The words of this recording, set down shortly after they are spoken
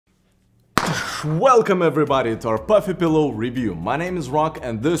Welcome everybody to our Puffy pillow review. My name is Rock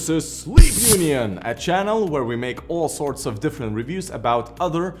and this is Sleep Union, a channel where we make all sorts of different reviews about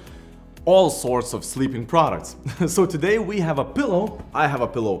all sorts of sleeping products. So today we have a pillow, I have a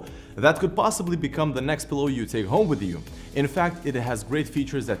pillow, that could possibly become the next pillow you take home with you. In fact, it has great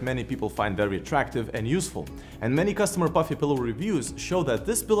features that many people find very attractive and useful. And many customer Puffy pillow reviews show that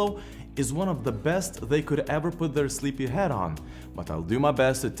this pillow is one of the best they could ever put their sleepy head on. But I'll do my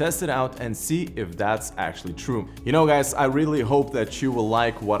best to test it out and see if that's actually true. You know guys, I really hope that you will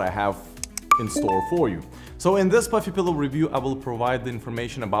like what I have in store for you. So in this Puffy pillow review, I will provide the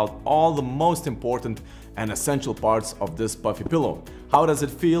information about all the most important and essential parts of this Puffy pillow. How does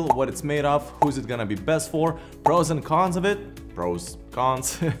it feel, what it's made of, who's it gonna be best for, pros and cons of it, pros,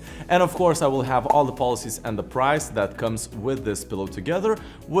 cons, and of course I will have all the policies and the price that comes with this pillow together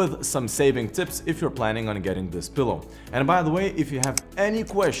with some saving tips if you're planning on getting this pillow. And by the way, if you have any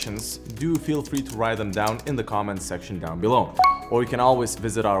questions, do feel free to write them down in the comments section down below. Or you can always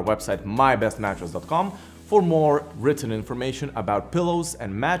visit our website mybestmattress.com for more written information about pillows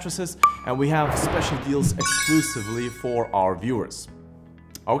and mattresses, and we have special deals exclusively for our viewers.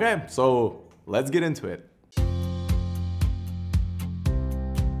 Okay, so let's get into it.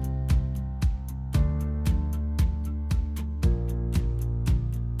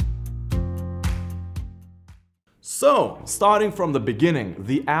 So, starting from the beginning,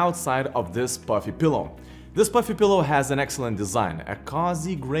 the outside of this Puffy pillow. This Puffy pillow has an excellent design, a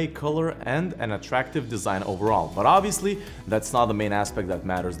cozy gray color and an attractive design overall, but obviously that's not the main aspect that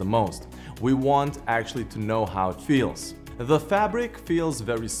matters the most. We want actually to know how it feels. The fabric feels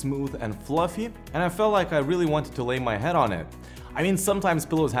very smooth and fluffy, and I felt like I really wanted to lay my head on it. I mean, sometimes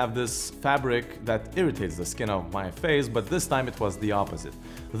pillows have this fabric that irritates the skin of my face, but this time it was the opposite.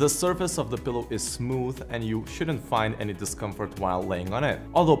 The surface of the pillow is smooth and you shouldn't find any discomfort while laying on it.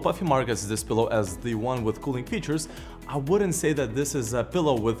 Although Puffy markets this pillow as the one with cooling features, I wouldn't say that this is a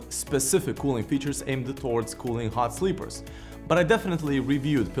pillow with specific cooling features aimed towards cooling hot sleepers. But I definitely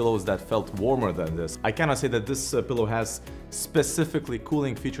reviewed pillows that felt warmer than this. I cannot say that this pillow has specifically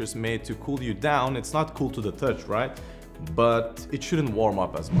cooling features made to cool you down. It's not cool to the touch, right? But it shouldn't warm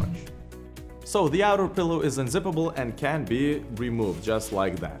up as much. So the outer pillow is unzippable and can be removed just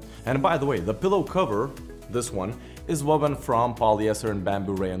like that. And by the way, the pillow cover, this one, is woven from polyester and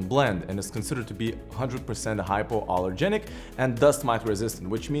bamboo rayon blend and is considered to be 100% hypoallergenic and dust mite resistant,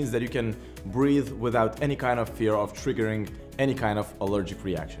 which means that you can breathe without any kind of fear of triggering any kind of allergic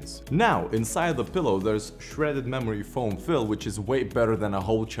reactions. Now, inside the pillow there's shredded memory foam fill, which is way better than a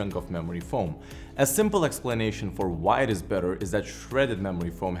whole chunk of memory foam. A simple explanation for why it is better is that shredded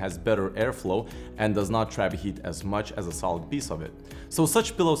memory foam has better airflow and does not trap heat as much as a solid piece of it. So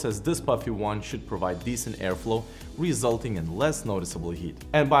such pillows as this Puffy one should provide decent airflow, resulting in less noticeable heat.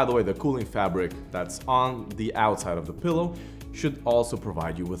 And by the way, the cooling fabric that's on the outside of the pillow should also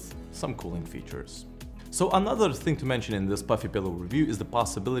provide you with some cooling features. So another thing to mention in this Puffy pillow review is the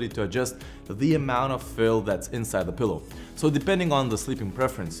possibility to adjust the amount of fill that's inside the pillow. So depending on the sleeping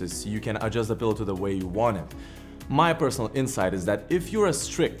preferences, you can adjust the pillow to the way you want it. My personal insight is that if you're a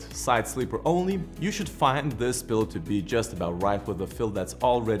strict side sleeper only, you should find this pillow to be just about right with the fill that's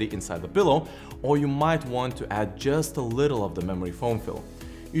already inside the pillow, or you might want to add just a little of the memory foam fill.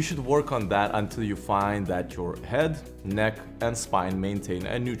 You should work on that until you find that your head, neck, and spine maintain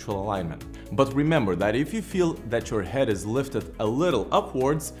a neutral alignment. But remember that if you feel that your head is lifted a little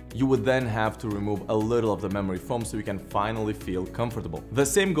upwards, you would then have to remove a little of the memory foam so you can finally feel comfortable. The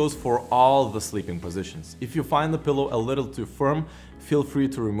same goes for all the sleeping positions. If you find the pillow a little too firm, feel free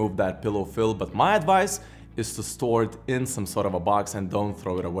to remove that pillow fill, but my advice is to store it in some sort of a box and don't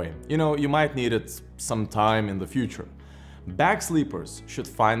throw it away. You know, you might need it sometime in the future. Back sleepers should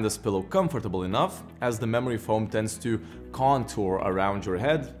find this pillow comfortable enough, as the memory foam tends to contour around your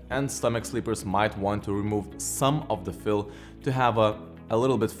head, and stomach sleepers might want to remove some of the fill to have a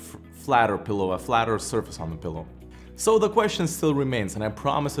little bit flatter pillow, a flatter surface on the pillow. So the question still remains, and I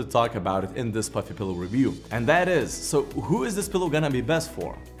promise to talk about it in this Puffy pillow review. And that is, so who is this pillow gonna be best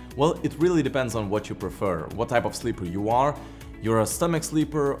for? Well, it really depends on what you prefer, what type of sleeper you are. You're a stomach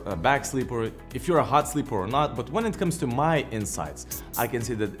sleeper, a back sleeper, if you're a hot sleeper or not, but when it comes to my insights, I can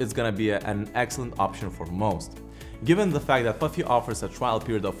say that it's gonna be an excellent option for most. Given the fact that Puffy offers a trial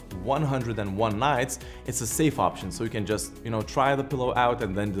period of 101 nights, it's a safe option, so you can just, try the pillow out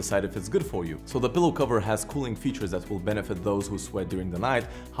and then decide if it's good for you. So the pillow cover has cooling features that will benefit those who sweat during the night.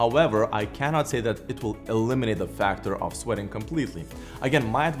 However, I cannot say that it will eliminate the factor of sweating completely.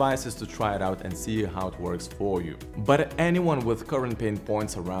 Again, my advice is to try it out and see how it works for you. But anyone with current pain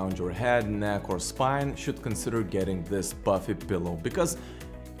points around your head, neck, or spine should consider getting this Puffy pillow, because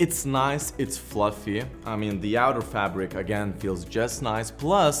It's nice, it's fluffy. I mean, the outer fabric again feels just nice.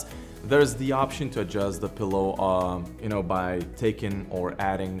 Plus, there's the option to adjust the pillow, by taking or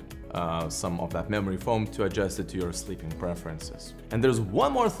adding some of that memory foam to adjust it to your sleeping preferences. And there's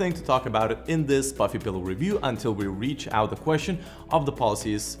one more thing to talk about it in this Puffy pillow review until we reach out the question of the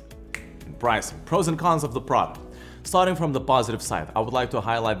policies and pricing, pros and cons of the product. Starting from the positive side, I would like to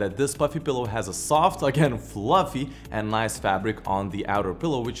highlight that this Puffy pillow has a soft, again fluffy and nice fabric on the outer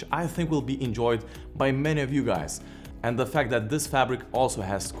pillow, which I think will be enjoyed by many of you guys. And the fact that this fabric also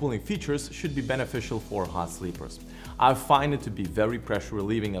has cooling features should be beneficial for hot sleepers. I find it to be very pressure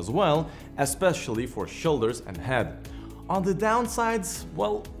relieving as well, especially for shoulders and head. On the downsides,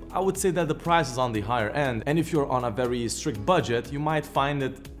 well, I would say that the price is on the higher end, and if you're on a very strict budget, you might find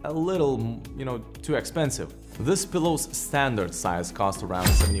it a little, too expensive. This pillow's standard size costs around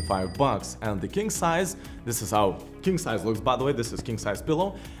 75 bucks, and the king size, this is how king size looks by the way, this is king size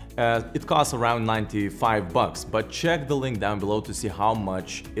pillow, it costs around 95 bucks, but check the link down below to see how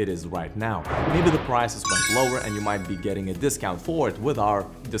much it is right now. Maybe the prices went lower and you might be getting a discount for it with our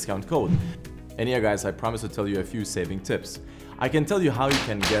discount code. And yeah guys, I promise to tell you a few saving tips. I can tell you how you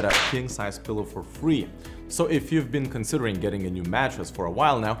can get a king size pillow for free. So if you've been considering getting a new mattress for a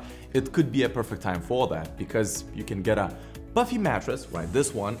while now, it could be a perfect time for that, because you can get a Puffy mattress, right,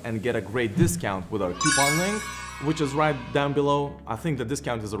 this one, and get a great discount with our coupon link, which is right down below. I think the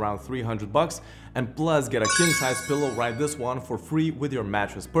discount is around 300 bucks, and plus get a king size pillow, right, this one, for free with your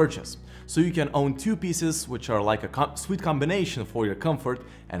mattress purchase. So you can own two pieces, which are like a sweet combination for your comfort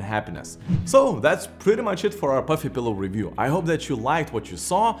and happiness. So that's pretty much it for our Puffy pillow review. I hope that you liked what you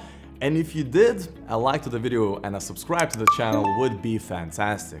saw, and if you did, a like to the video and a subscribe to the channel would be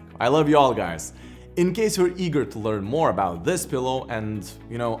fantastic. I love you all guys. In case you're eager to learn more about this pillow and,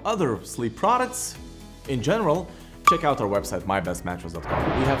 other sleep products in general, check out our website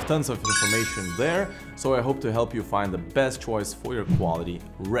mybestmattress.com. We have tons of information there, so I hope to help you find the best choice for your quality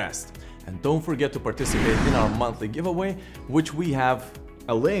rest. And don't forget to participate in our monthly giveaway, which we have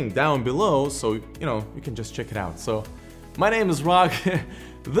a link down below, so you can just check it out. So my name is Rock,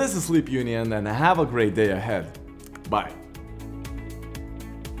 this is Sleep Union, and have a great day ahead. Bye.